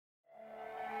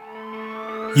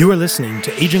You are listening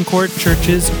to Agincourt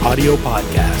Church's audio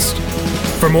podcast.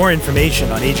 For more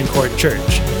information on Agincourt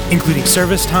Church, including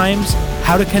service times,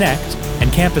 how to connect,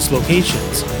 and campus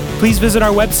locations, please visit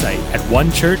our website at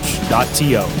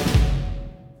onechurch.to.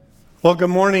 Well, good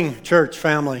morning, church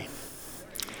family.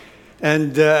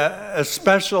 And a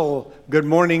special good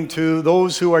morning to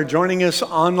those who are joining us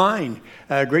online.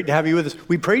 Great to have you with us.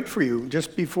 We prayed for you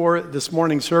just before this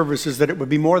morning's services that it would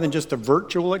be more than just a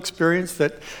virtual experience,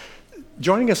 that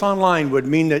joining us online would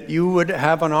mean that you would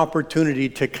have an opportunity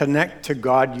to connect to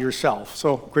God yourself.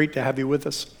 So great to have you with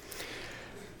us.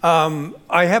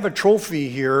 I have a trophy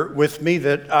here with me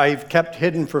that I've kept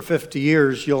hidden for 50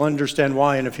 years. You'll understand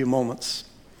why in a few moments.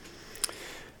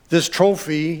 This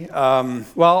trophy,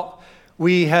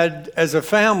 we had, as a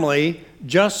family,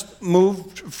 just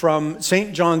moved from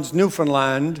St. John's,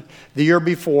 Newfoundland, the year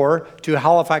before to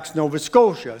Halifax, Nova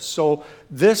Scotia. So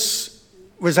this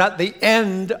was at the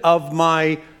end of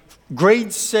my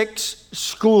grade 6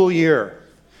 school year.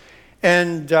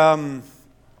 And I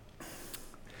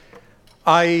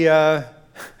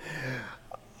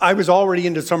was already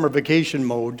into summer vacation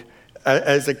mode.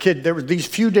 As a kid, there were these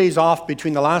few days off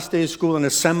between the last day of school and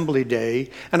Assembly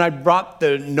Day, and I brought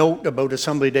the note about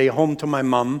Assembly Day home to my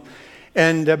mom.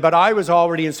 But I was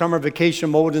already in summer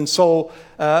vacation mode, and so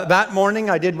that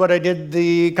morning I did what I did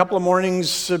the couple of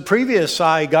mornings previous.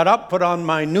 I got up, put on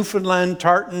my Newfoundland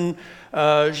tartan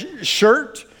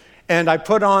shirt, and I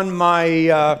put on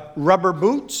my rubber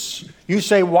boots. You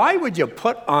say, why would you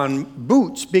put on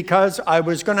boots? Because I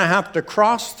was going to have to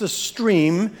cross the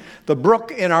stream, the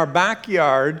brook in our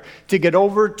backyard, to get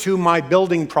over to my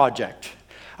building project.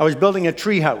 I was building a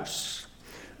tree house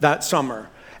that summer.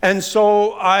 And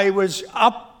so I was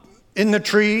up in the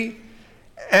tree,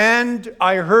 and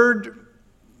I heard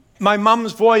my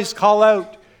mom's voice call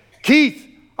out, "Keith,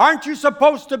 aren't you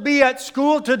supposed to be at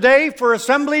school today for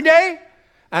Assembly Day?"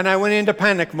 And I went into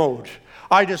panic mode.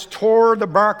 I just tore the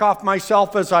bark off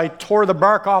myself as I tore the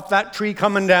bark off that tree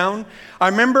coming down. I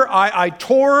remember I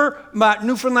tore my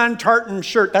Newfoundland tartan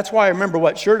shirt. That's why I remember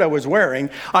what shirt I was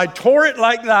wearing. I tore it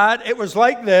like that. It was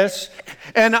like this.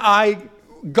 And I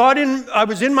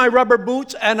was in my rubber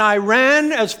boots, and I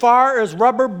ran as far as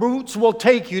rubber boots will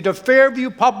take you to Fairview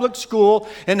Public School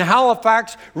in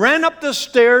Halifax, ran up the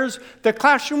stairs. The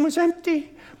classroom was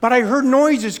empty, but I heard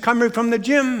noises coming from the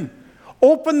gym.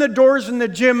 Opened the doors in the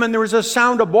gym, and there was a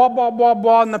sound of blah, blah, blah,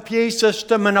 blah in the PA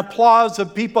system and applause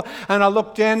of people. And I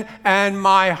looked in, and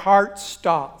my heart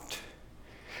stopped.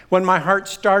 When my heart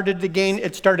started again,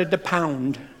 it started to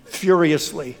pound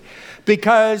furiously,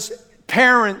 because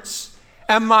parents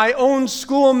and my own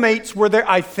schoolmates were there.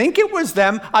 I think it was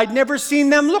them. I'd never seen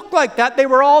them look like that. They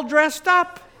were all dressed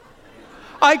up.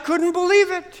 I couldn't believe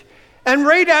it. And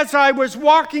right as I was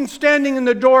walking, standing in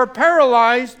the door,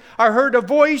 paralyzed, I heard a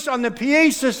voice on the PA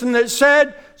system that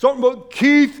said something about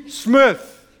Keith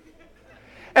Smith.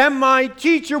 And my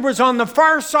teacher was on the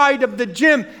far side of the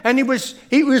gym, and he was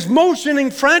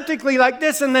motioning frantically like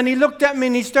this, and then he looked at me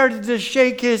and he started to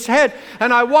shake his head.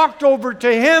 And I walked over to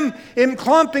him,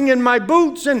 clomping in my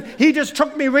boots, and he just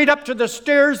took me right up to the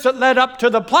stairs that led up to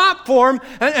the platform,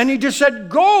 and he just said,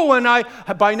 "Go." And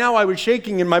by now I was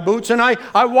shaking in my boots, and I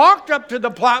walked up to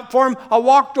the platform. I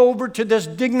walked over to this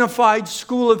dignified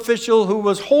school official who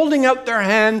was holding out their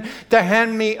hand to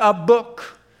hand me a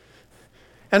book.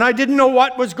 And I didn't know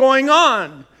what was going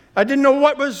on. I didn't know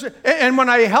what was, and when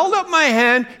I held up my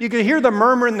hand, you could hear the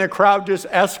murmur in the crowd just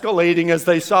escalating as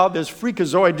they saw this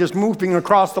freakazoid just moving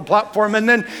across the platform. And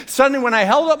then suddenly when I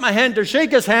held up my hand to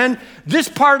shake his hand, this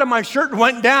part of my shirt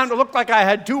went down. It looked like I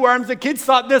had two arms. The kids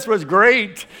thought this was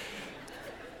great.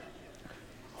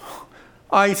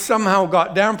 I somehow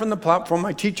got down from the platform.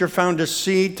 My teacher found a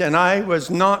seat, and I was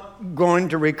not going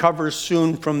to recover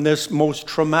soon from this most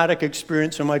traumatic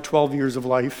experience in my 12 years of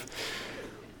life,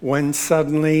 when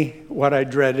suddenly what I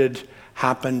dreaded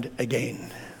happened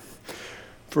again.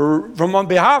 From on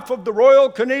behalf of the Royal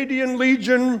Canadian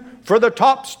Legion, for the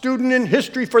top student in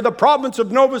history for the province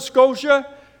of Nova Scotia,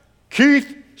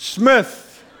 Keith Smith.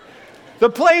 The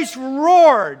place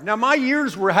roared. Now, my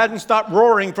ears hadn't stopped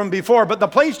roaring from before, but the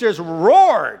place just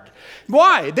roared.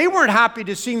 Why? They weren't happy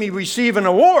to see me receive an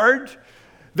award.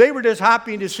 They were just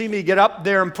happy to see me get up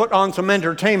there and put on some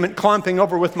entertainment, clomping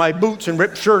over with my boots and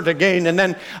ripped shirt again. And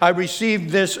then I received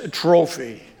this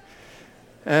trophy.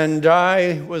 And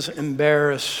I was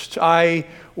embarrassed. I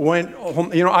went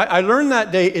home. I learned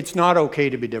that day it's not okay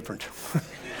to be different.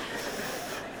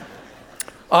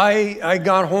 I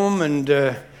got home,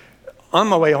 and on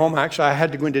my way home, actually, I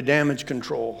had to go into damage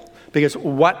control, because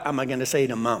what am I going to say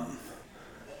to Mom?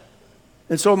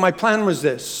 And so my plan was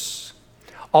this.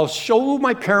 I'll show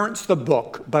my parents the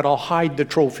book, but I'll hide the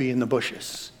trophy in the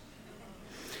bushes.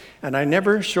 And I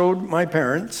never showed my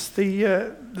parents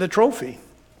the trophy.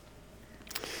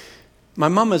 My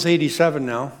mom is 87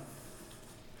 now.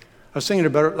 I was thinking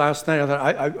about it last night. I thought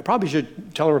I probably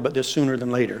should tell her about this sooner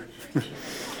than later.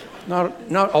 Not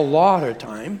a lot of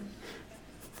time.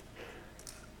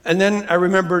 And then I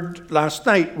remembered last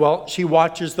night, well, she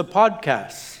watches the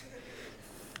podcasts.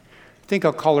 I think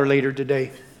I'll call her later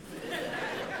today.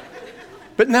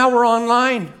 But now we're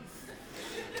online.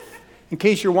 In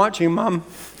case you're watching, Mom,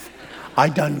 I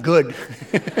done good.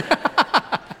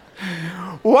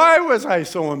 Why was I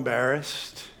so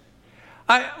embarrassed?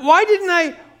 Why didn't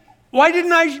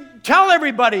I tell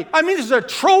everybody? I mean, this is a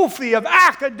trophy of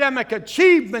academic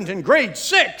achievement in grade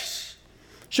 6.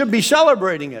 Should be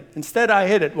celebrating it. Instead, I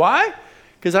hid it. Why?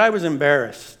 Because I was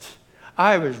embarrassed.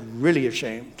 I was really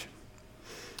ashamed.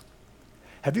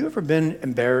 Have you ever been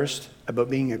embarrassed about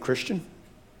being a Christian?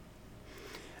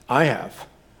 I have.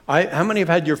 How many have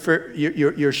had your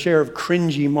share of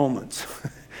cringy moments?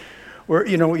 Where,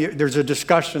 there's a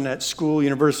discussion at school,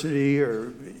 university,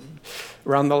 or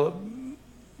around the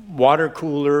water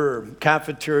cooler or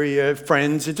cafeteria,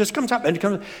 friends. It just comes up, and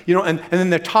then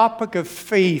the topic of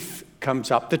faith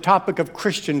comes up, the topic of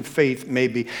Christian faith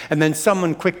maybe, and then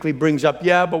someone quickly brings up,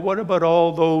 yeah, but what about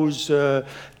all those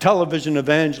television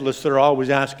evangelists that are always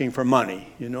asking for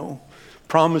money,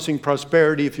 promising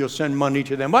prosperity if you'll send money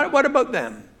to them? What about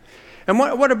them? And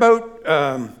what about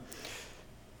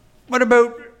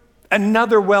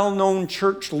another well-known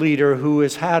church leader who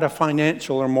has had a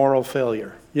financial or moral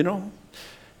failure?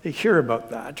 They hear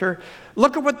about that. Or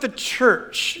look at what the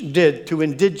church did to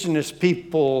indigenous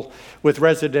people with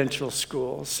residential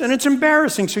schools. And it's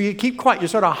embarrassing, so you keep quiet. You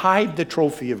sort of hide the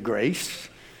trophy of grace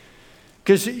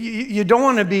because you don't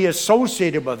want to be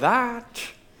associated with that.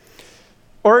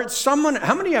 Or it's someone,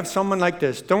 how many have someone like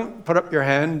this? Don't put up your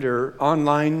hand, or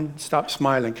online, stop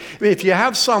smiling. If you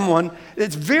have someone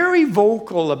that's very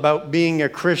vocal about being a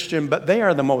Christian, but they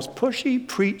are the most pushy,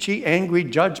 preachy, angry,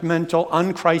 judgmental,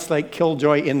 unchristlike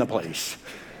killjoy in the place.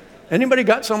 Anybody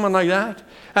got someone like that?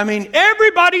 I mean,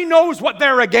 everybody knows what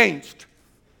they're against.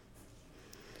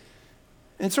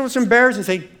 And so it's embarrassing to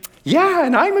say, yeah,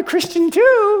 and I'm a Christian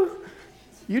too.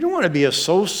 You don't want to be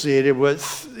associated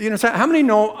with, how many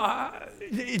know,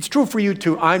 it's true for you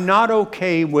too. I'm not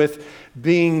okay with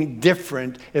being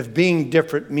different if being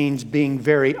different means being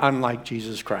very unlike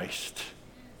Jesus Christ.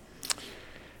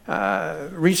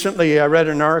 Recently, I read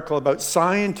an article about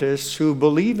scientists who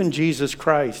believe in Jesus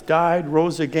Christ, died,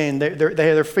 rose again.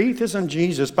 Their faith is in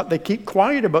Jesus, but they keep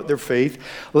quiet about their faith,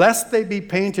 lest they be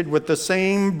painted with the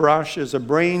same brush as a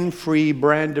brain-free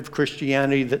brand of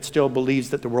Christianity that still believes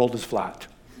that the world is flat.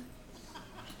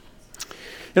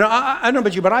 I don't know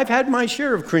about you, but I've had my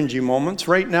share of cringy moments.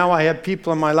 Right now, I have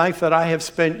people in my life that I have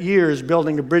spent years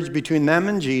building a bridge between them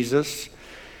and Jesus.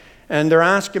 And they're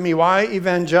asking me why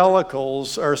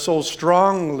evangelicals are so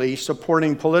strongly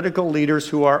supporting political leaders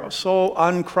who are so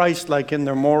un-Christ-like in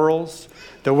their morals,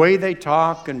 the way they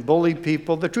talk and bully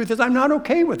people. The truth is, I'm not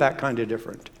okay with that kind of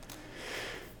different.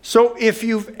 So if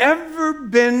you've ever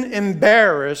been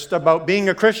embarrassed about being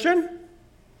a Christian,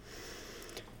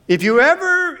 if you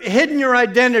ever hidden your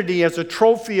identity as a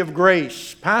trophy of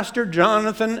grace, Pastor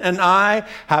Jonathan and I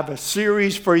have a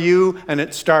series for you, and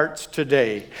it starts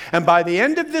today. And by the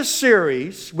end of this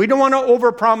series, we don't want to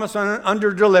overpromise and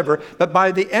underdeliver, but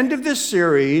by the end of this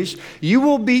series, you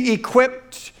will be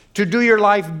equipped to do your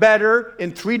life better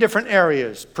in 3 different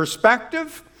areas: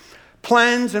 perspective,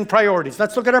 plans, and priorities.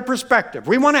 Let's look at our perspective.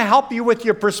 We want to help you with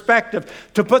your perspective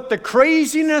to put the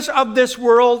craziness of this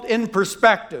world in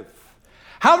perspective.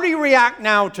 How do you react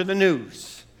now to the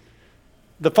news?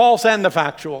 The false and the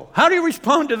factual. How do you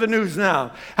respond to the news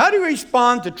now? How do you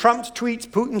respond to Trump's tweets,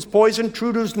 Putin's poison,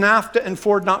 Trudeau's NAFTA, and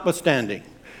Ford notwithstanding?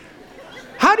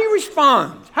 How do you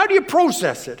respond? How do you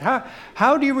process it?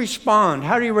 How do you respond?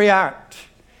 How do you react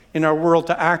in our world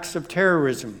to acts of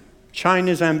terrorism,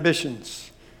 China's ambitions,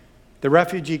 the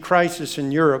refugee crisis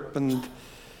in Europe and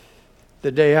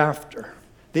the day after,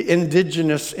 the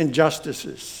indigenous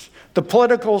injustices, the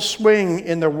political swing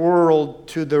in the world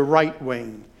to the right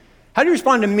wing? How do you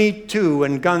respond to Me Too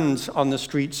and guns on the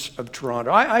streets of Toronto?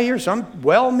 I hear some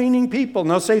well-meaning people, and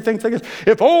they'll say things like this: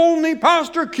 if only,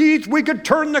 Pastor Keith, we could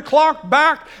turn the clock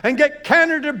back and get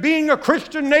Canada being a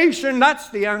Christian nation. That's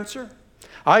the answer.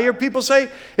 I hear people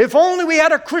say, if only we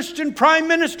had a Christian prime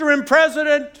minister and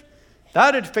president,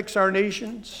 that'd fix our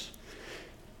nations.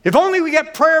 If only we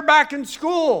get prayer back in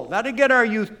school, that'd get our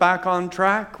youth back on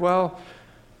track. Well,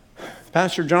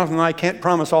 Pastor Jonathan and I can't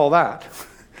promise all that.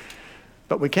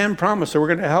 But we can promise that we're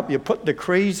going to help you put the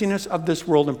craziness of this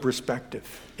world in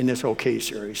perspective in this OK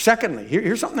series. Secondly,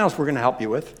 here's something else we're going to help you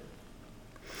with.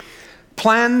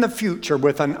 Plan the future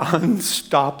with an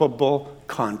unstoppable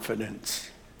confidence.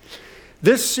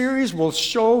 This series will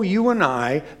show you and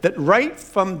I that right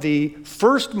from the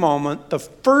first moment, the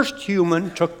first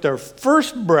human took their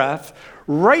first breath,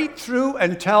 right through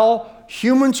until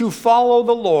humans who follow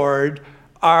the Lord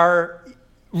are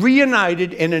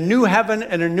reunited in a new heaven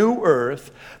and a new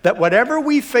earth, that whatever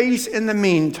we face in the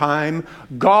meantime,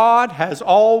 God has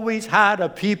always had a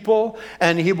people,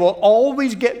 and he will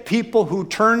always get people who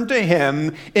turn to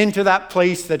him into that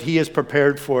place that he has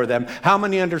prepared for them. How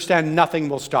many understand nothing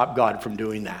will stop God from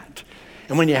doing that?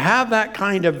 And when you have that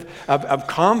kind of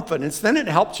confidence, then it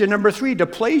helps you, number 3, to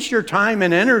place your time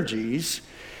and energies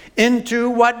into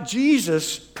what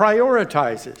Jesus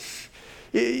prioritizes.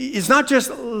 It's not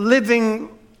just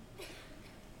living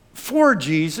for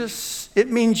Jesus,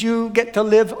 it means you get to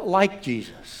live like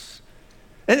Jesus.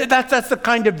 And that's the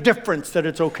kind of difference that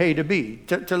it's okay to be,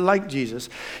 to like Jesus.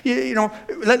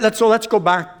 So let's go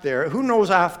back there. Who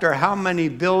knows after how many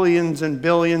billions and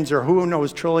billions, or who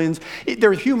knows trillions?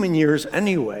 They're human years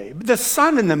anyway. The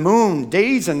sun and the moon,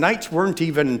 days and nights weren't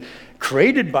even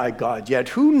created by God yet.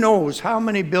 Who knows how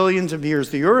many billions of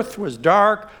years? The earth was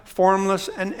dark, formless,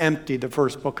 and empty, the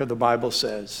first book of the Bible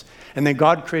says. And then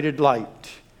God created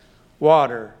light,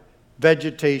 water,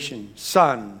 vegetation,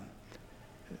 sun,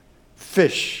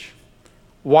 fish,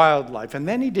 wildlife. And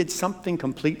then he did something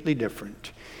completely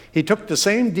different. He took the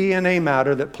same DNA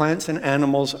matter that plants and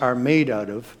animals are made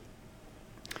out of,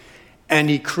 and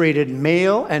he created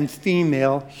male and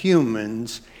female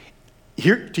humans,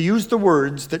 here to use the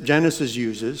words that Genesis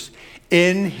uses,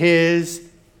 in his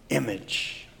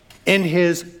image, in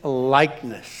his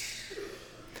likeness.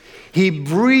 He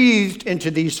breathed into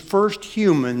these first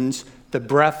humans the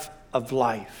breath of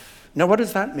life. Now, what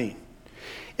does that mean?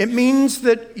 It means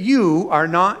that you are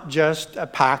not just a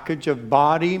package of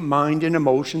body, mind, and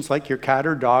emotions like your cat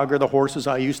or dog or the horses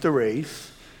I used to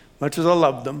raise, much as I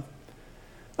love them.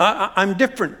 I'm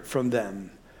different from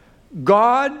them.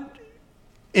 God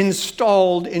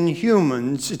installed in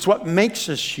humans, it's what makes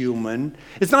us human.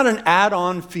 It's not an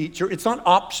add-on feature. It's not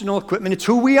optional equipment. It's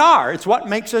who we are. It's what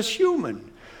makes us human.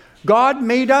 God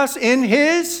made us in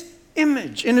his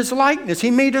image, in his likeness.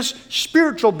 He made us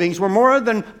spiritual beings. We're more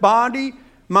than body,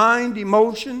 mind,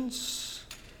 emotions.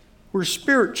 We're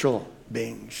spiritual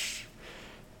beings.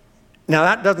 Now,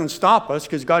 that doesn't stop us,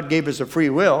 because God gave us a free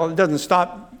will. It doesn't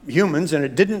stop humans, and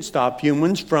it didn't stop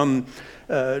humans from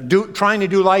trying to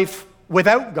do life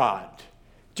without God,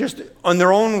 just on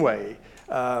their own way.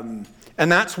 And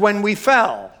that's when we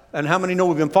fell. And how many know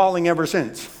we've been falling ever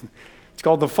since? It's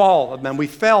called the fall of man. We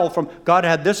fell from, God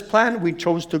had this plan, we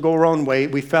chose to go our own way,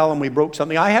 we fell and we broke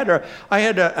something. I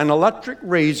had an electric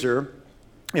razor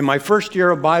in my first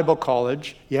year of Bible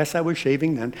college. Yes, I was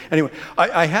shaving then. Anyway,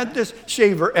 I had this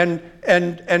shaver and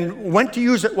went to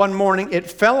use it one morning. It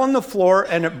fell on the floor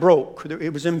and it broke.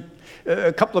 It was in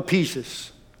a couple of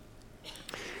pieces.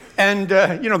 And,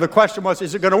 the question was,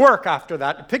 is it going to work after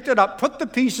that? I picked it up, put the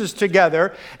pieces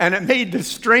together, and it made the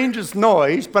strangest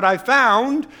noise. But I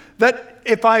found that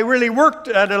if I really worked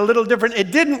at it a little different, it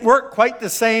didn't work quite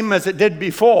the same as it did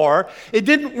before. It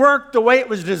didn't work the way it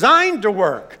was designed to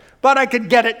work, but I could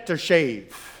get it to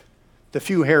shave the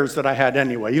few hairs that I had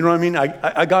anyway. You know what I mean?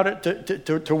 I got it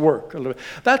to work a little bit.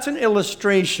 That's an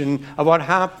illustration of what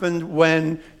happened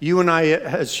when you and I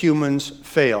as humans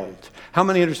failed. How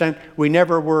many understand we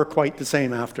never were quite the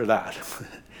same after that?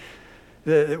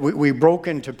 We broke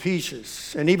into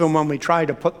pieces. And even when we tried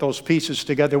to put those pieces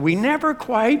together, we never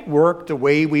quite worked the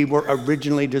way we were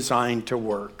originally designed to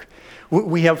work.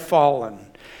 We have fallen.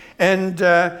 And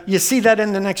you see that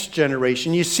in the next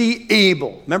generation. You see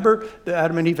Abel. Remember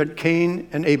Adam and Eve had Cain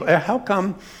and Abel. How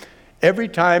come every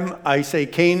time I say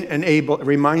Cain and Abel, it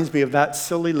reminds me of that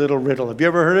silly little riddle? Have you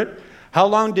ever heard it? How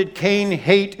long did Cain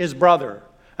hate his brother?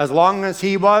 As long as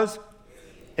he was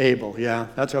Abel. Yeah,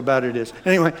 that's how bad it is.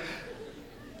 Anyway,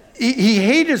 he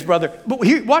hated his brother. But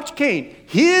watch Cain.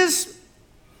 The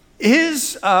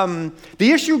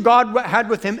issue God had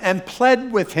with him and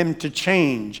pled with him to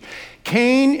change.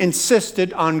 Cain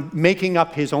insisted on making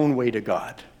up his own way to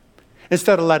God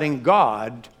instead of letting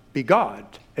God be God.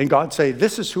 And God say,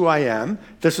 this is who I am.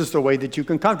 This is the way that you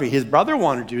can conquer me. His brother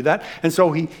wanted to do that. And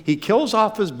so he kills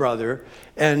off his brother,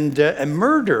 and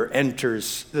murder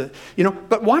enters.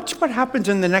 But watch what happens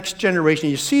in the next generation.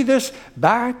 You see this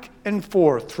back and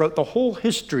forth throughout the whole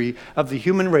history of the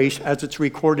human race as it's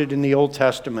recorded in the Old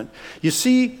Testament. You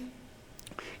see,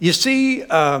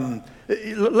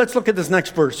 let's look at this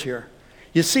next verse here.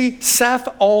 You see, Seth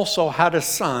also had a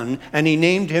son, and he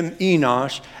named him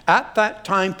Enosh. At that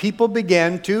time, people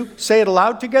began to, say it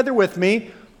aloud together with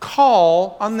me,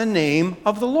 call on the name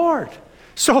of the Lord.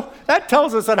 So that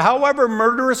tells us that however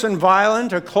murderous and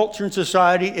violent a culture and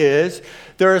society is,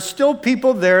 there are still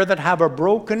people there that have a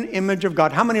broken image of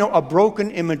God. How many know a broken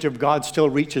image of God still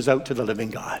reaches out to the living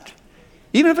God?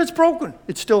 Even if it's broken,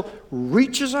 it still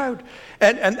reaches out.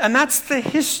 And that's the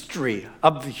history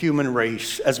of the human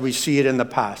race as we see it in the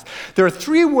past. There are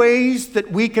three ways that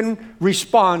we can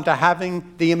respond to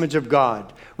having the image of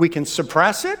God. We can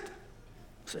suppress it.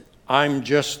 I'm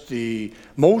just the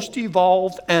most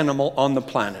evolved animal on the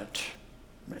planet,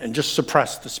 and just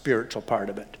suppress the spiritual part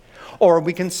of it. Or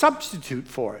we can substitute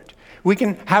for it. We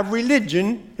can have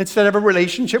religion instead of a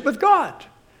relationship with God.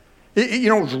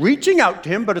 It's reaching out to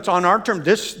him, but it's on our terms.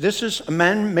 This is a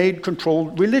man-made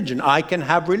controlled religion. I can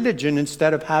have religion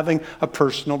instead of having a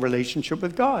personal relationship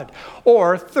with God.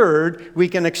 Or third, we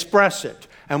can express it,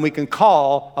 and we can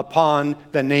call upon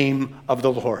the name of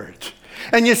the Lord.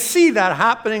 And you see that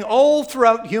happening all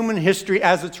throughout human history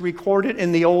as it's recorded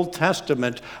in the Old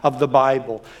Testament of the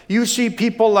Bible. You see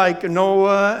people like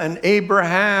Noah and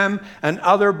Abraham and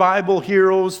other Bible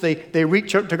heroes, they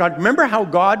reach out to God. Remember how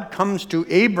God comes to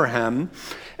Abraham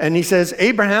and he says,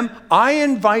 Abraham, I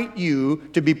invite you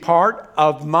to be part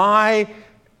of my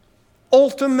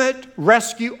ultimate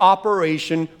rescue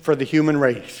operation for the human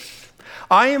race.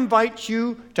 I invite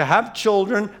you to have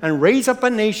children and raise up a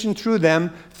nation through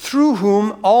them, through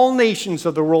whom all nations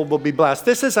of the world will be blessed.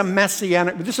 This is a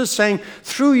messianic, this is saying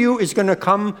through you is going to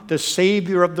come the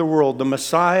Savior of the world, the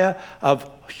Messiah of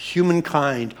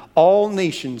humankind. All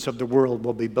nations of the world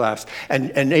will be blessed.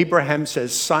 And Abraham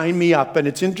says, sign me up. And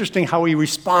it's interesting how he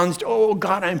responds to, oh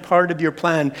God, I'm part of your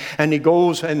plan. And he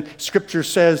goes, and scripture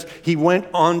says he went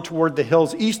on toward the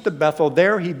hills east of Bethel.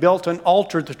 There he built an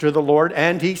altar to the Lord,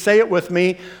 and he, say it with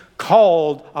me,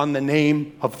 called on the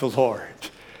name of the Lord.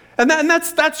 And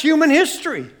that's human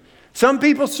history. Some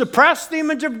people suppress the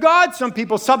image of God. Some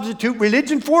people substitute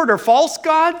religion for it, or false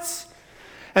gods.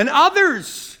 And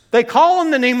others, they call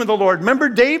on the name of the Lord. Remember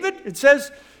David? It says,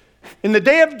 in the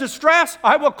day of distress,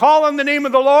 I will call on the name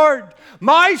of the Lord.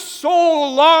 My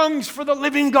soul longs for the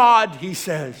living God, he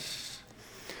says.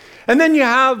 And then you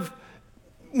have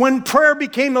when prayer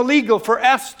became illegal for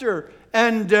Esther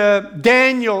and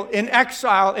Daniel in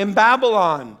exile in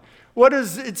Babylon. What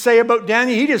does it say about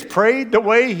Daniel? He just prayed the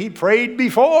way he prayed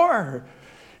before.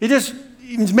 It's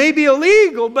maybe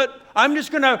illegal, but I'm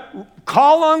just going to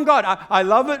call on God. I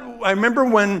love it. I remember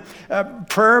when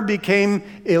prayer became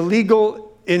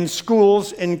illegal in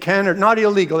schools in Canada. Not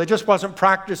illegal, it just wasn't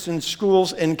practiced in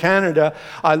schools in Canada.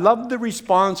 I loved the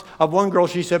response of one girl.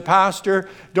 She said, Pastor,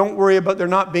 don't worry about there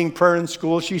not being prayer in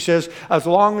school. She says, as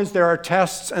long as there are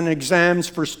tests and exams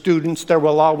for students, there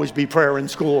will always be prayer in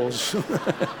schools.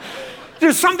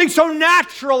 There's something so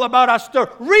natural about us to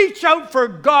reach out for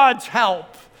God's help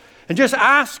and just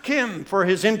ask him for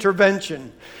his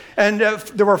intervention. And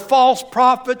there were false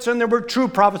prophets and there were true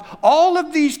prophets. All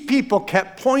of these people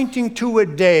kept pointing to a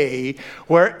day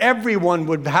where everyone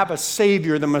would have a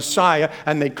Savior, the Messiah,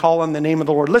 and they'd call on the name of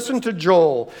the Lord. Listen to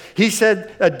Joel. He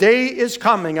said, a day is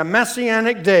coming, a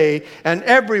messianic day, and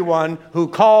everyone who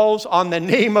calls on the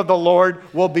name of the Lord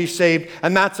will be saved.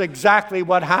 And that's exactly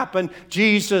what happened.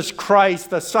 Jesus Christ,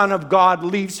 the Son of God,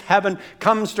 leaves heaven,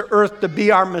 comes to earth to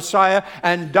be our Messiah,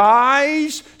 and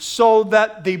dies so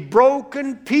that the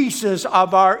broken pieces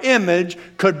of our image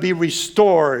could be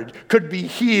restored, could be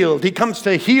healed. He comes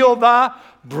to heal the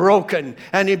broken.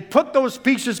 And he put those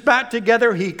pieces back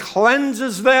together. He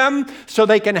cleanses them so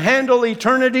they can handle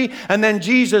eternity. And then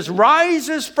Jesus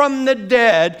rises from the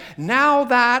dead. Now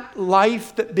that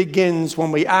life that begins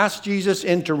when we ask Jesus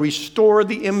in to restore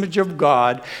the image of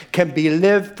God can be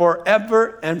lived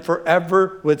forever and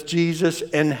forever with Jesus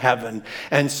in heaven.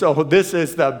 And so this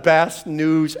is the best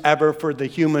news ever for the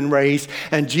human race.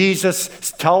 And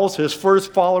Jesus tells his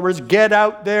first followers, get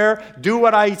out there, do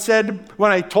what I said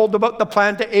when I told about the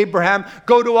plan to Abraham,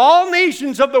 go to all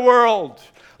nations of the world.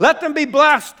 Let them be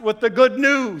blessed with the good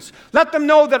news. Let them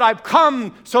know that I've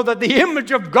come so that the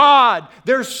image of God,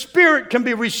 their spirit can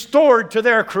be restored to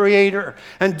their Creator.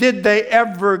 And did they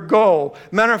ever go?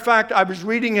 Matter of fact, I was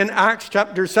reading in Acts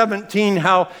chapter 17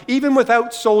 how even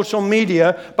without social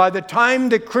media, by the time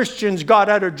the Christians got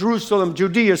out of Jerusalem,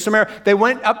 Judea, Samaria, they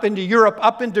went up into Europe,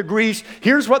 up into Greece.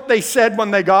 Here's what they said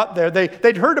when they got there.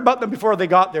 They'd heard about them before they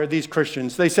got there, these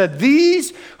Christians. They said,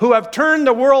 these who have turned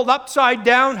the world upside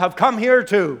down have come here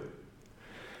too.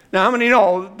 Now, how many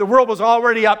know the world was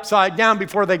already upside down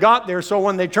before they got there, so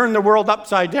when they turned the world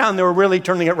upside down, they were really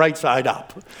turning it right side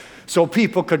up. so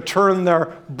people could turn their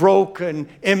broken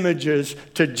images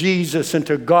to Jesus and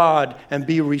to God and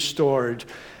be restored.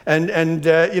 And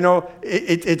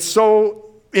it's so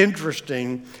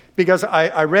interesting because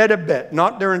I read a bit,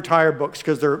 not their entire books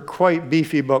because they're quite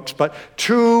beefy books, but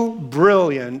two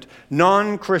brilliant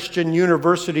non-Christian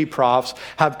university profs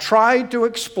have tried to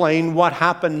explain what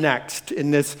happened next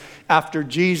in this after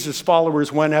Jesus'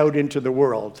 followers went out into the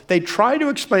world. They try to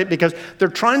explain it because they're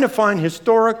trying to find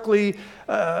historically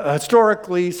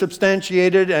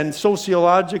substantiated and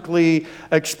sociologically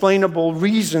explainable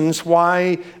reasons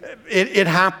why it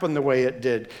happened the way it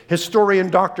did. Historian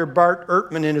Dr. Bart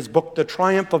Ehrman, in his book, The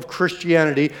Triumph of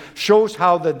Christianity, shows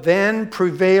how the then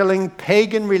prevailing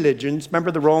pagan religions,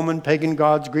 remember the Roman pagan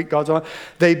gods, Greek gods,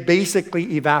 they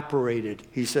basically evaporated,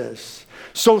 he says.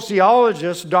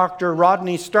 Sociologist Dr.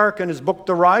 Rodney Stark, in his book,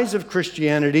 The Rise of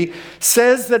Christianity,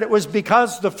 says that it was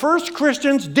because the first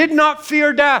Christians did not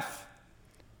fear death.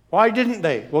 Why didn't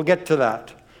they? We'll get to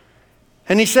that.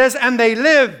 And he says, and they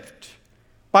lived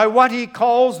by what he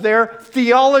calls their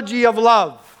theology of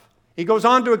love. He goes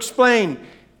on to explain,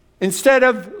 instead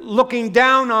of looking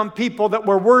down on people that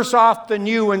were worse off than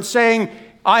you and saying,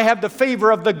 I have the favor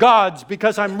of the gods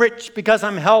because I'm rich, because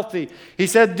I'm healthy. He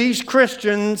said these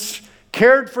Christians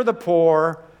cared for the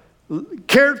poor,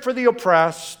 cared for the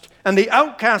oppressed, and the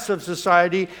outcasts of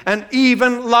society, and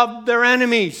even loved their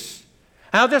enemies.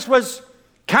 Now this was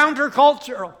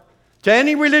countercultural to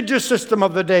any religious system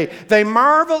of the day. They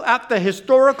marvel at the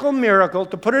historical miracle,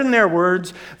 to put it in their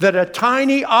words, that a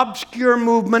tiny, obscure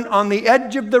movement on the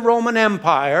edge of the Roman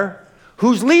Empire,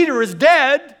 whose leader is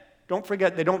dead. Don't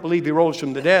forget, they don't believe he rose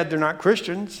from the dead. They're not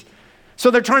Christians. So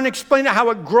they're trying to explain how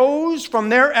it grows from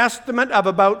their estimate of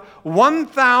about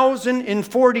 1000 in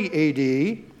 40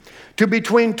 AD to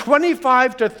between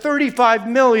 25 to 35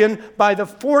 million by the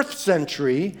 4th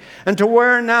century, and to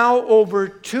where now over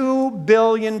 2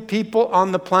 billion people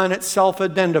on the planet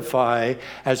self-identify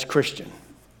as Christian.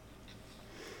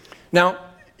 Now,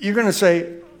 you're going to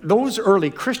say, those early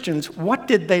Christians, what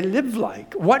did they live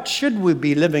like? What should we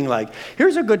be living like?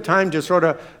 Here's a good time to sort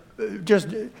of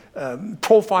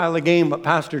profile again what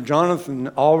Pastor Jonathan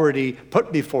already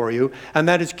put before you, and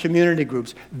that is community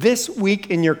groups. This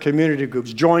week in your community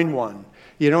groups, join one.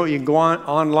 You know, you can go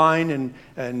online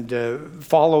and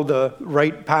follow the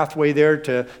right pathway there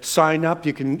to sign up.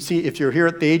 You can see, if you're here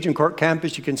at the Agincourt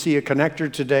campus, you can see a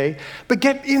connector today. But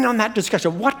get in on that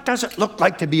discussion. What does it look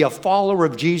like to be a follower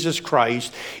of Jesus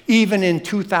Christ, even in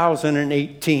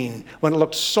 2018, when it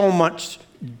looks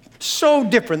so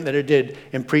different than it did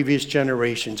in previous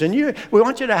generations? And we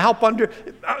want you to help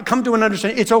come to an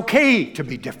understanding. It's okay to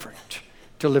be different,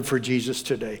 to live for Jesus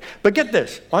today. But get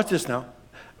this. Watch this now.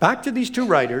 Back to these two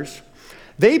writers.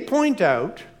 They point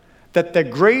out that the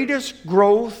greatest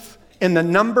growth in the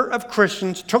number of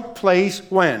Christians took place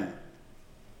when?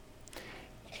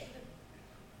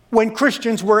 When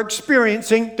Christians were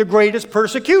experiencing the greatest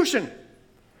persecution.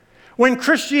 When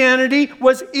Christianity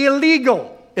was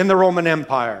illegal in the Roman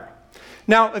Empire.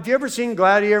 Now, if you've ever seen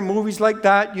Gladiator, movies like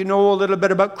that, you know a little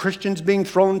bit about Christians being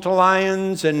thrown to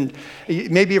lions, and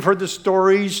maybe you've heard the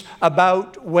stories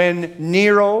about when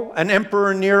Nero,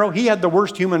 Emperor Nero, he had the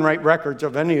worst human rights records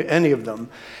of any of them,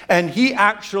 and he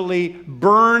actually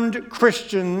burned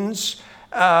Christians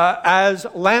as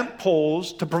lamp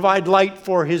poles to provide light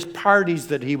for his parties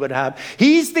that he would have.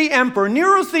 He's the emperor.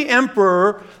 Nero's the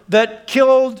emperor that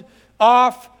killed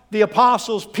off the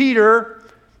apostles Peter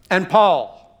and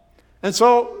Paul. And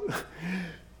so,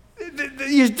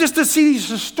 just to see these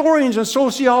historians and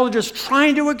sociologists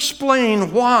trying to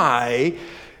explain why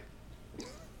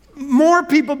more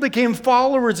people became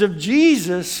followers of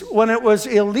Jesus when it was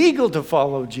illegal to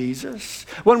follow Jesus,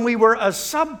 when we were a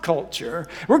subculture.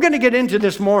 We're going to get into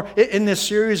this more in this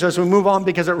series as we move on,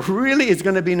 because it really is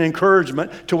going to be an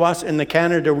encouragement to us in the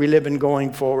Canada we live in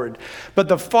going forward. But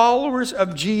the followers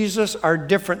of Jesus are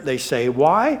different, they say.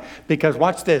 Why? Because,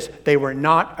 watch this, they were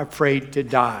not afraid to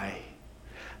die.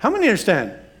 How many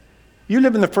understand? You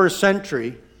live in the 1st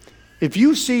century. If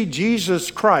you see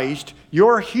Jesus Christ,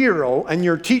 your hero and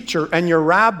your teacher and your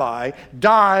rabbi,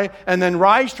 die and then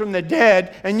rise from the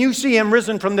dead, and you see him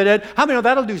risen from the dead, how many know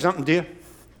that'll do something to you?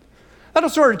 That'll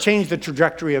sort of change the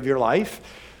trajectory of your life.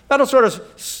 That'll sort of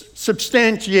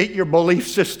substantiate your belief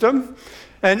system.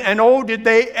 And oh, did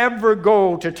they ever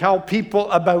go to tell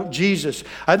people about Jesus?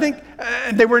 I think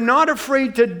they were not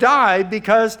afraid to die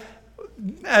because,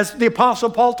 as the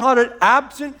Apostle Paul taught it,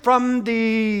 absent from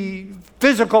the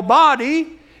physical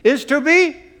body is to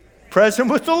be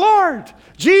present with the Lord.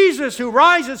 Jesus, who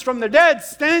rises from the dead,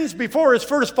 stands before his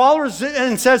first followers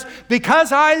and says,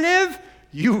 because I live,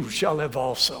 you shall live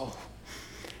also.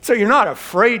 So you're not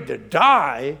afraid to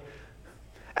die.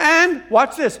 And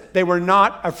watch this, they were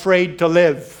not afraid to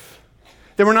live.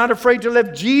 They were not afraid to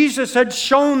live. Jesus had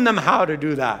shown them how to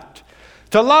do that.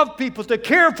 To love people, to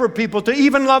care for people, to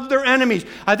even love their enemies.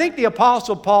 I think the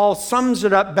Apostle Paul sums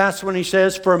it up best when he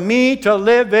says, for me to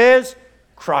live is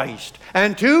Christ,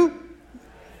 and to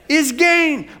is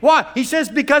gain. Why? He says,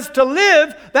 because to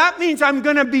live, that means I'm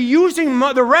going to be using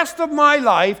the rest of my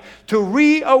life to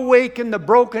reawaken the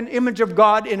broken image of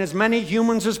God in as many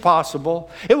humans as possible.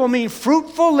 It will mean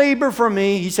fruitful labor for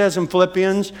me, he says in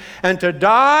Philippians, and to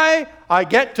die, I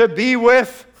get to be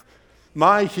with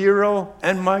my hero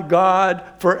and my God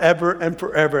forever and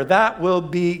forever. That will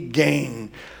be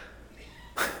gain.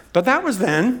 But that was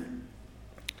then.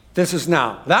 This is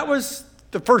now. That was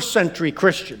the first century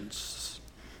Christians.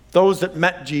 Those that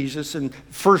met Jesus and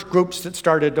first groups that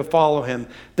started to follow him.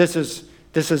 This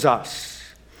is us.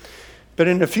 But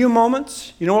in a few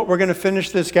moments, you know what we're going to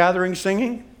finish this gathering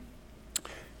singing?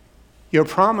 Your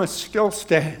promise still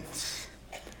stands.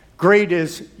 Great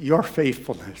is your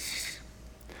faithfulness.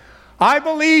 I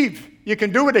believe you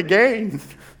can do it again.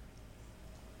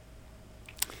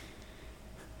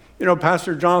 You know,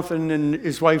 Pastor Jonathan and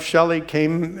his wife Shelley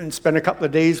came and spent a couple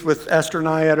of days with Esther and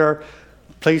I at our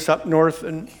place up north,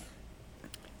 and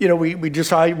you know, we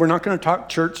decided we're not going to talk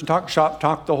church and talk shop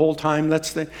talk the whole time.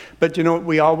 But you know,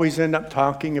 we always end up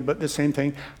talking about the same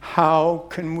thing. How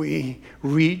can we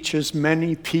reach as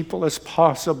many people as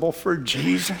possible for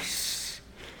Jesus?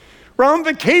 We're on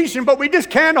vacation, but we just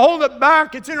can't hold it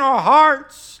back. It's in our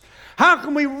hearts. How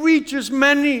can we reach as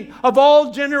many of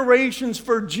all generations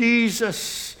for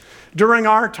Jesus during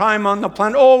our time on the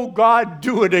planet? Oh God,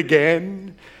 do it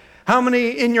again. How many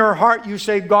in your heart you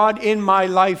say, God, in my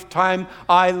lifetime,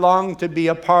 I long to be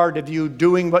a part of you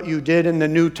doing what you did in the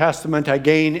New Testament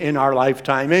again in our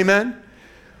lifetime? Amen?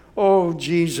 Oh,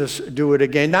 Jesus, do it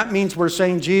again. That means we're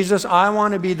saying, Jesus, I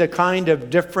want to be the kind of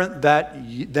different that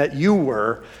you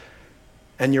were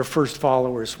and your first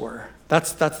followers were.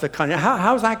 That's the kind of,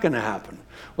 how's that going to happen?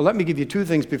 Well, let me give you two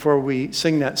things before we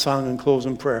sing that song and close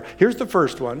in prayer. Here's the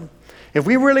first one. If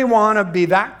we really want to be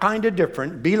that kind of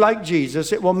different, be like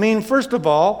Jesus, it will mean, first of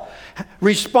all,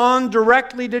 respond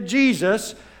directly to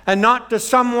Jesus and not to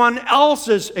someone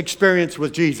else's experience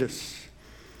with Jesus.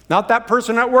 Not that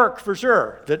person at work, for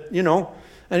sure. That, you know,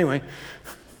 anyway.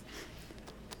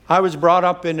 I was brought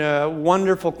up in a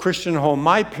wonderful Christian home.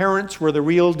 My parents were the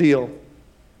real deal.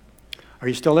 Are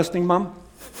you still listening, Mom?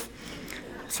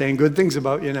 Saying good things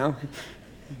about you now.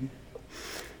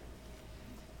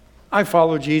 I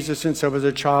followed Jesus since I was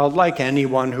a child, like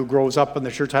anyone who grows up in the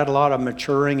church. I had a lot of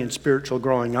maturing and spiritual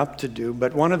growing up to do.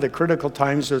 But one of the critical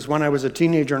times was when I was a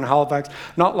teenager in Halifax,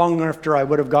 not long after I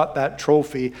would have got that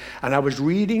trophy. And I was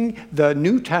reading the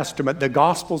New Testament, the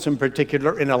Gospels in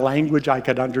particular, in a language I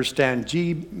could understand.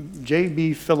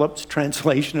 J.B. Phillips'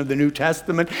 translation of the New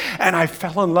Testament. And I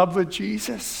fell in love with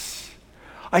Jesus.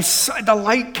 The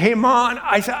light came on.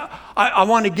 I said, I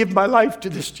want to give my life to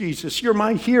this Jesus. You're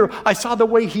my hero. I saw the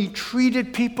way he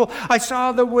treated people. I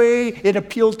saw the way it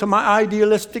appealed to my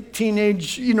idealistic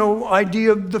teenage,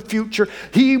 idea of the future.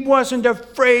 He wasn't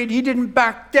afraid. He didn't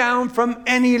back down from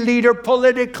any leader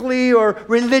politically or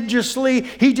religiously.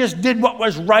 He just did what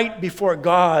was right before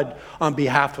God on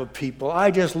behalf of people.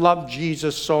 I just love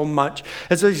Jesus so much.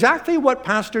 It's exactly what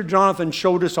Pastor Jonathan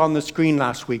showed us on the screen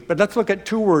last week. But let's look at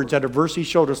two words at a verse he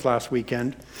showed us last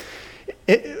weekend.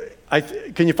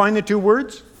 Can you find the two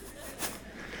words?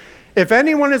 If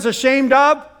anyone is ashamed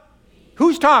of,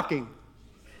 who's talking?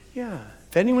 Yeah.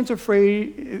 If anyone's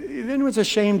afraid, if anyone's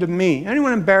ashamed of me,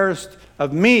 anyone embarrassed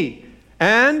of me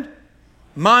and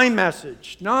my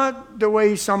message, not the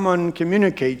way someone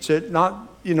communicates it,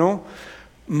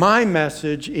 my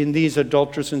message in these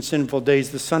adulterous and sinful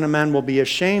days, the Son of Man will be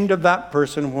ashamed of that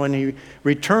person when he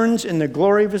returns in the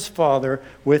glory of his Father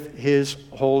with his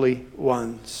holy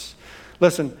ones.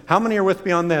 Listen, how many are with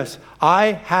me on this?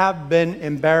 I have been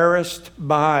embarrassed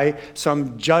by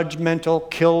some judgmental,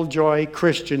 killjoy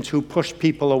Christians who push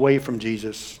people away from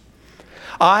Jesus.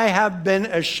 I have been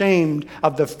ashamed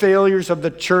of the failures of the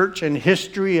church and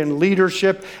history and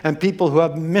leadership and people who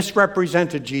have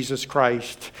misrepresented Jesus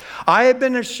Christ. I have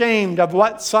been ashamed of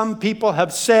what some people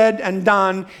have said and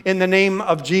done in the name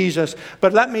of Jesus.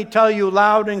 But let me tell you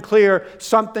loud and clear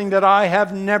something that I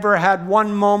have never had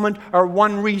one moment or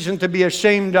one reason to be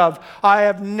ashamed of. I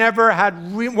have never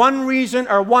had one reason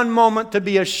or one moment to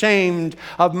be ashamed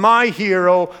of my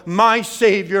hero, my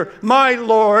Savior, my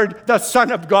Lord, the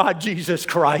Son of God, Jesus Christ.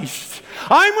 Christ.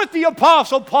 I'm with the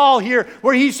Apostle Paul here,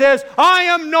 where he says, I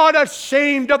am not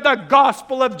ashamed of the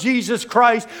gospel of Jesus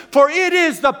Christ, for it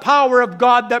is the power of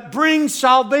God that brings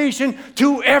salvation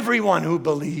to everyone who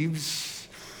believes.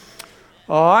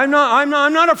 Oh, I'm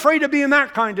not afraid of being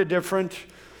that kind of different.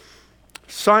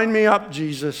 Sign me up,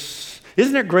 Jesus.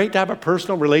 Isn't it great to have a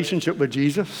personal relationship with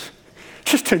Jesus?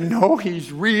 Just to know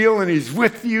he's real and he's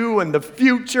with you and the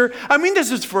future. I mean,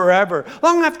 this is forever.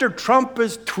 Long after Trump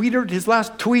has tweeted his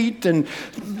last tweet and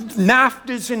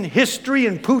NAFTA's in history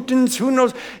and Putin's, who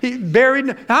knows,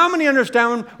 buried. How many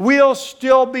understand we'll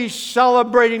still be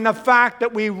celebrating the fact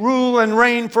that we rule and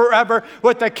reign forever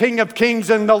with the King of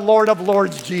Kings and the Lord of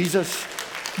Lords, Jesus?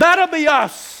 That'll be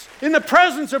us in the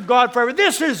presence of God forever.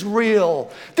 This is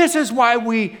real. This is why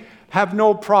we have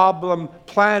no problem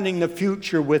planning the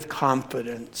future with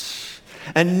confidence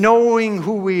and knowing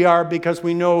who we are, because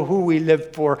we know who we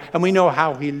live for and we know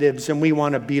how he lives and we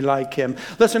want to be like him.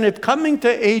 Listen, if coming to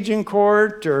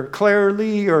Agincourt or Claire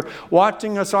Lee or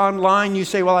watching us online, you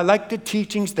say, well, I like the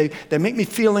teachings, they make me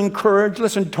feel encouraged.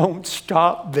 Listen, don't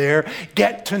stop there.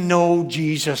 Get to know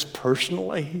Jesus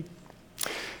personally.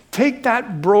 Take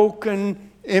that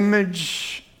broken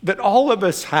image that all of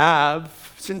us have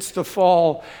since the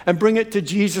fall and bring it to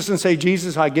Jesus and say,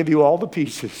 Jesus, I give you all the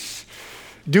pieces.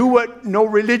 Do what no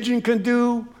religion can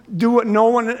do. Do what no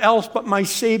one else but my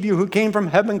Savior who came from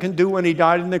heaven can do when he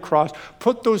died on the cross.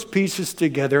 Put those pieces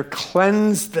together,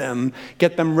 cleanse them,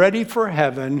 get them ready for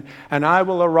heaven, and I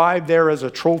will arrive there as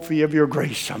a trophy of your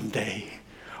grace someday.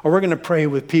 Or we're going to pray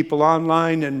with people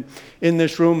online and in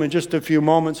this room in just a few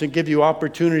moments and give you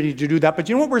opportunity to do that. But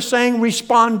you know what we're saying?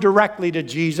 Respond directly to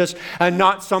Jesus and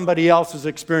not somebody else's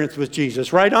experience with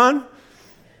Jesus. Right on?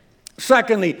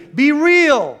 Secondly, be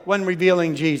real when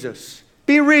revealing Jesus.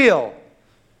 Be real.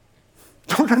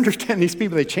 Don't understand these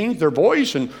people. They change their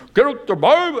voice and get out their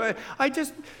Bible.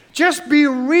 Just be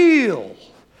real.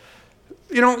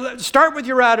 You know, start with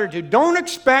your attitude. Don't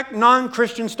expect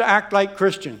non-Christians to act like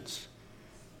Christians.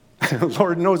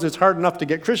 Lord knows it's hard enough to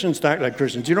get Christians to act like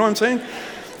Christians. You know what I'm saying?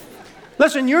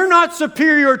 Listen, you're not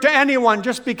superior to anyone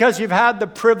just because you've had the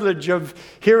privilege of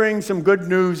hearing some good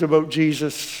news about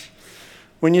Jesus.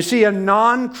 When you see a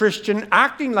non-Christian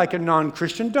acting like a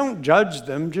non-Christian, don't judge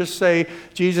them. Just say,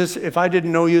 Jesus, if I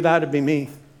didn't know you, that'd be me.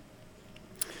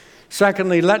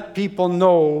 Secondly, let people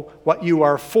know what you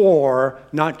are for,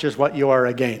 not just what you are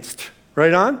against.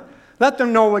 Right on? Let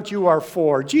them know what you are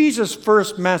for. Jesus'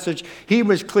 first message, he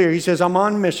was clear. He says, I'm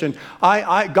on mission.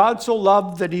 God so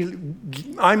loved that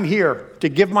I'm here to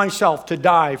give myself to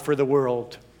die for the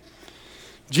world.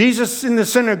 Jesus in the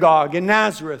synagogue in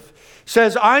Nazareth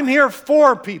says, I'm here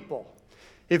for people.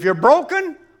 If you're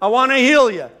broken, I want to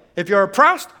heal you. If you're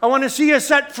oppressed, I want to see you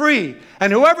set free.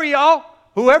 And whoever you are,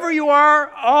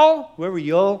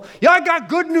 I got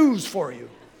good news for you.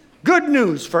 Good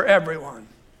news for everyone.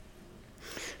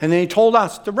 And then he told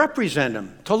us to represent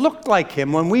him, to look like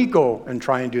him when we go and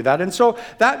try and do that. And so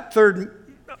that third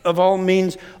of all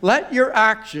means let your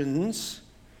actions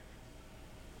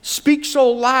speak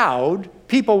so loud,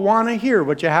 people want to hear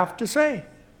what you have to say.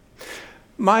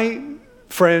 My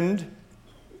friend,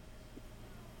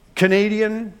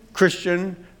 Canadian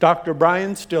Christian, Dr.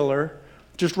 Brian Stiller,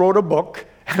 just wrote a book,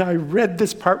 and I read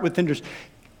this part with interest.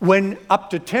 When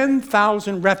up to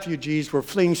 10,000 refugees were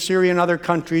fleeing Syria and other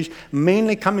countries,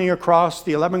 mainly coming across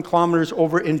the 11 kilometers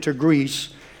over into Greece,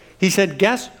 he said,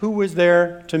 guess who was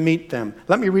there to meet them?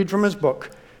 Let me read from his book.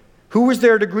 Who was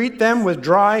there to greet them with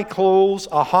dry clothes,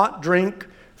 a hot drink,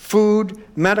 food,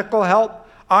 medical help?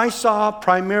 I saw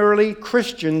primarily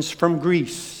Christians from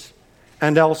Greece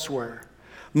and elsewhere.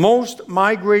 Most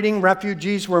migrating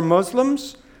refugees were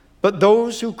Muslims, but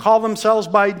those who call themselves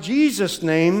by Jesus'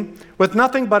 name, with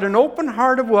nothing but an open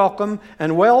heart of welcome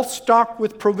and well stocked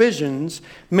with provisions,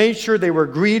 made sure they were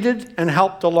greeted and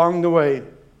helped along the way.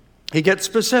 He gets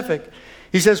specific.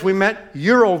 He says, we met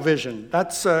Eurovision.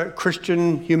 That's a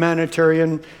Christian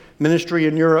humanitarian ministry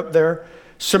in Europe there.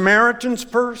 Samaritan's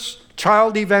Purse,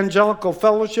 Child Evangelical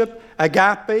Fellowship,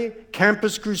 Agape,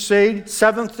 Campus Crusade,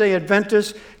 Seventh-day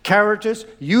Adventist, Caritas,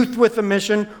 Youth with a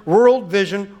Mission, World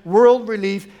Vision, World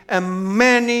Relief, and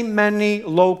many, many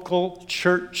local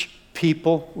church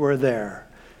people were there.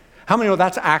 How many know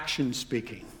that's action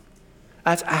speaking?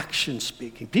 That's action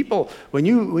speaking. People, when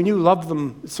you love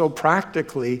them so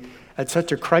practically at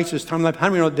such a crisis time, how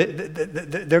many know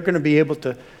they're going to be able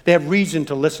to, they have reason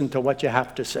to listen to what you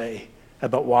have to say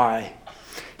about why.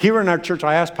 Here in our church,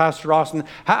 I asked Pastor Austin,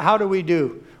 how do we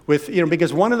do with,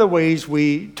 because one of the ways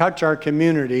we touch our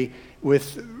community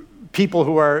with people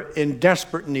who are in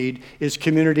desperate need is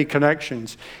community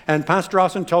connections. And Pastor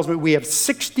Austin tells me we have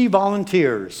 60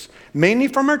 volunteers, mainly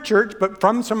from our church, but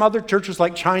from some other churches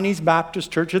like Chinese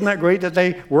Baptist Church. Isn't that great that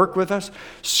they work with us?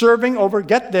 Serving over,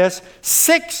 get this,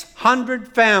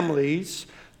 600 families.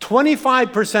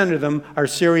 25% of them are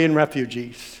Syrian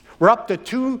refugees. We're up to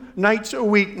 2 nights a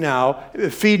week now,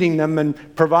 feeding them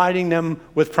and providing them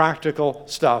with practical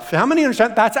stuff. How many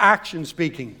understand that's action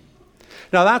speaking?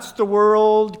 Now that's the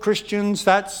world, Christians,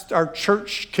 that's our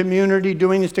church community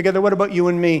doing this together. What about you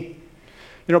and me?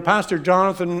 You know, Pastor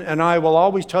Jonathan and I will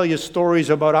always tell you stories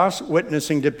about us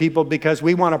witnessing to people because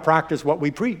we want to practice what we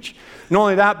preach. Not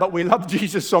only that, but we love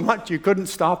Jesus so much you couldn't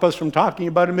stop us from talking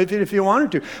about him if you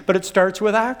wanted to. But it starts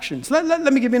with actions.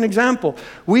 Let me give you an example.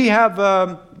 We have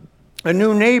a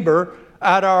new neighbor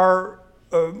at our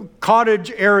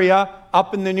cottage area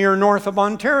up in the near north of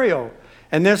Ontario.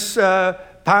 And this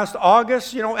past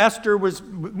August, you know, Esther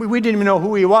we didn't even know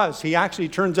who he was. He actually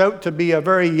turns out to be a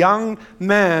very young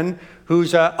man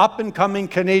who's an up-and-coming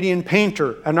Canadian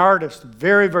painter, an artist,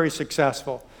 very, very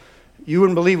successful. You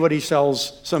wouldn't believe what he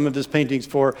sells some of his paintings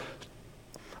for.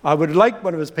 I would like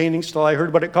one of his paintings till I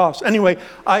heard what it costs. Anyway,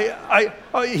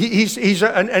 he's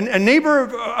a neighbor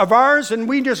of ours, and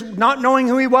we just, not knowing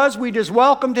who he was, we just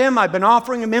welcomed him. I've been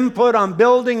offering him input on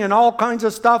building and all kinds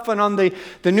of stuff, and on the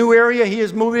new area he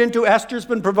has moved into. Esther's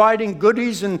been providing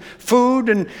goodies and food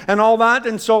and all that.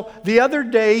 And so the other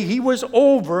day he was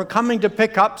over coming to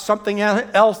pick up something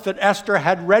else that Esther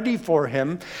had ready for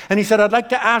him. And he said, I'd like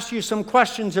to ask you some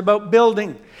questions about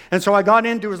building. And so I got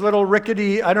into his little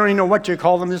rickety, I don't even know what you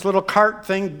call them, this little cart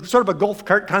thing, sort of a golf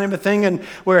cart kind of a thing. And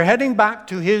we're heading back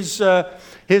to his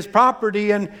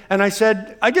property. And I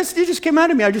said, he just came out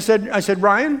of me. I said,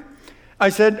 Ryan, I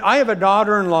said, I have a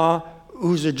daughter-in-law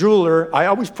who's a jeweler. I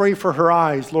always pray for her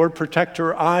eyes. Lord, protect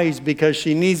her eyes because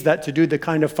she needs that to do the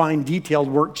kind of fine detailed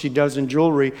work she does in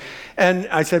jewelry. And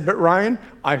I said, but Ryan,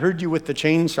 I heard you with the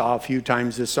chainsaw a few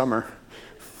times this summer.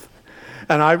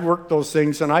 And I've worked those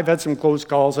things, and I've had some close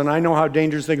calls, and I know how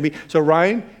dangerous they can be. So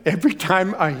Ryan, every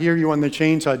time I hear you on the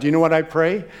chainsaw, do you know what I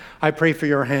pray? I pray for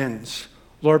your hands.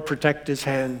 Lord, protect his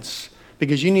hands,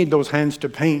 because you need those hands to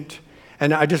paint.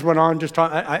 And I just went on,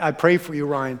 I pray for you,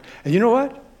 Ryan. And you know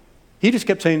what? He just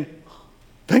kept saying,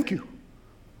 thank you,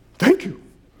 thank you,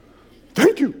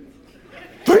 thank you,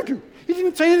 thank you. He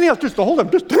didn't say anything else, just the whole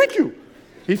time, just thank you.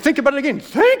 He'd think about it again,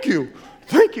 thank you,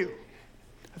 thank you.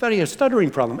 I thought he had a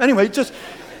stuttering problem. Anyway,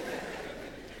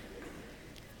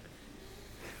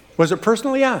 was it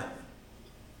personal? Yeah.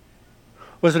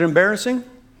 Was it embarrassing?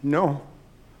 No.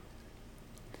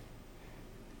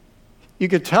 You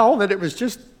could tell that it was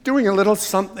just doing a little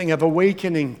something of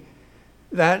awakening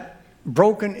that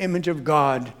broken image of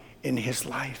God in his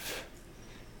life.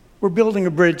 We're building a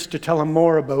bridge to tell him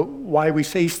more about why we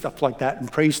say stuff like that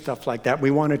and pray stuff like that. We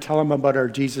want to tell him about our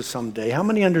Jesus someday. How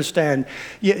many understand?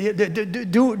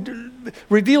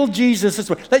 Reveal Jesus this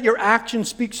way. Let your actions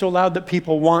speak so loud that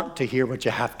people want to hear what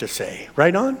you have to say.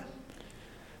 Right on?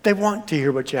 They want to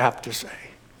hear what you have to say.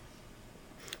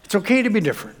 It's okay to be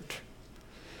different.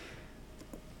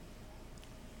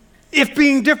 If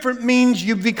being different means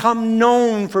you become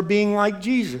known for being like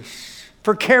Jesus,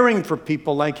 for caring for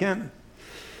people like him.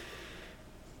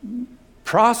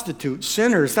 Prostitutes,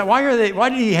 sinners. Why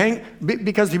did he hang?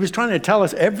 Because he was trying to tell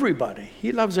us everybody.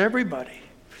 He loves everybody.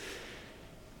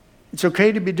 It's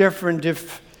okay to be different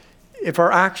if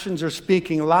our actions are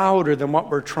speaking louder than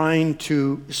what we're trying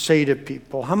to say to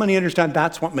people. How many understand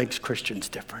that's what makes Christians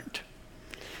different?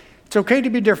 It's okay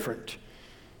to be different.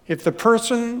 If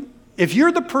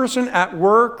you're the person at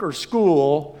work or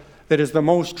school that is the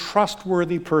most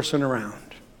trustworthy person around.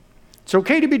 It's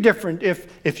okay to be different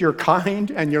if you're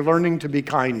kind and you're learning to be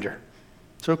kinder.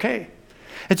 It's okay.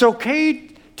 It's okay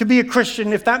to be a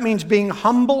Christian if that means being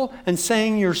humble and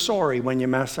saying you're sorry when you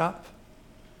mess up.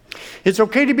 It's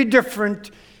okay to be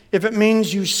different if it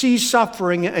means you see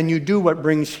suffering and you do what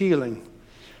brings healing.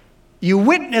 You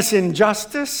witness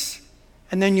injustice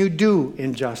and then you do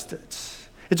injustice.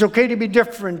 It's okay to be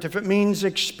different if it means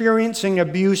experiencing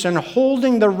abuse and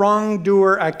holding the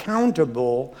wrongdoer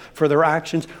accountable for their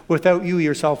actions without you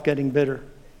yourself getting bitter.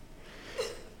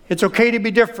 It's okay to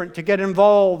be different, to get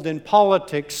involved in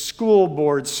politics, school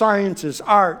boards, sciences,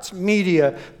 arts,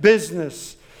 media,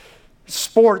 business,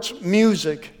 sports,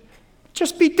 music.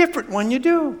 Just be different when you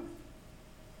do.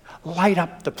 Light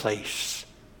up the place.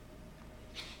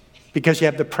 Because you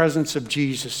have the presence of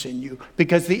Jesus in you.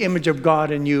 Because the image of God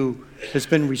in you has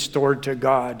been restored to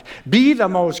God. Be the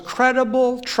most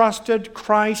credible, trusted,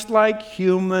 Christ-like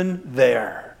human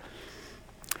there.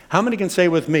 How many can say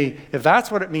with me, if that's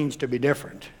what it means to be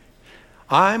different,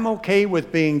 I'm okay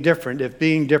with being different if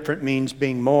being different means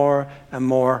being more and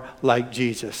more like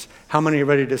Jesus. How many are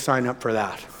ready to sign up for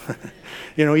that?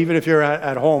 Even if you're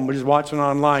at home, just watching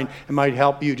online, it might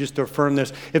help you just to affirm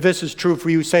this. If this is true for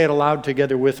you, say it aloud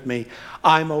together with me.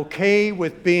 I'm okay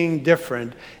with being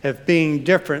different if being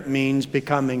different means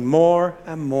becoming more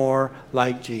and more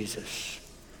like Jesus.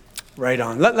 Right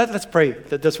on. Let's pray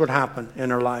that this would happen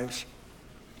in our lives.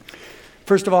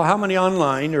 First of all, how many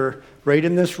online or right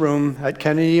in this room at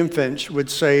Kennedy and Finch would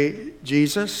say,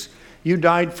 Jesus, you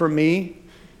died for me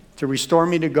to restore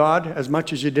me to God as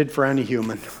much as you did for any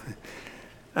human.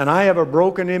 And I have a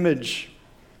broken image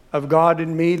of God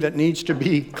in me that needs to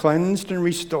be cleansed and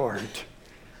restored.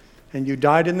 And you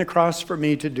died on the cross for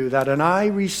me to do that. And I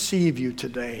receive you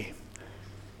today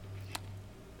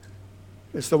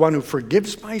as the one who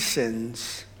forgives my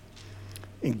sins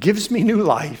and gives me new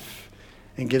life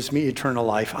and gives me eternal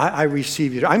life. I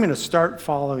receive you. I'm going to start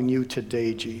following you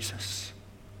today, Jesus.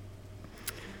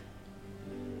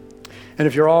 And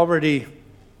if you're already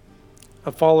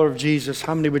a follower of Jesus,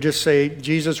 how many would just say,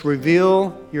 Jesus,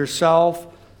 reveal yourself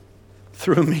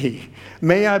through me.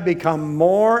 May I become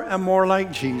more and more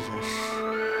like Jesus.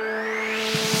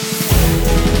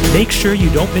 Make sure you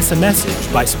don't miss a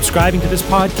message by subscribing to this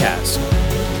podcast.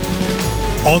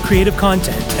 All creative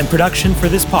content and production for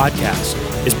this podcast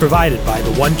is provided by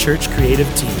the One Church creative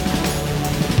team.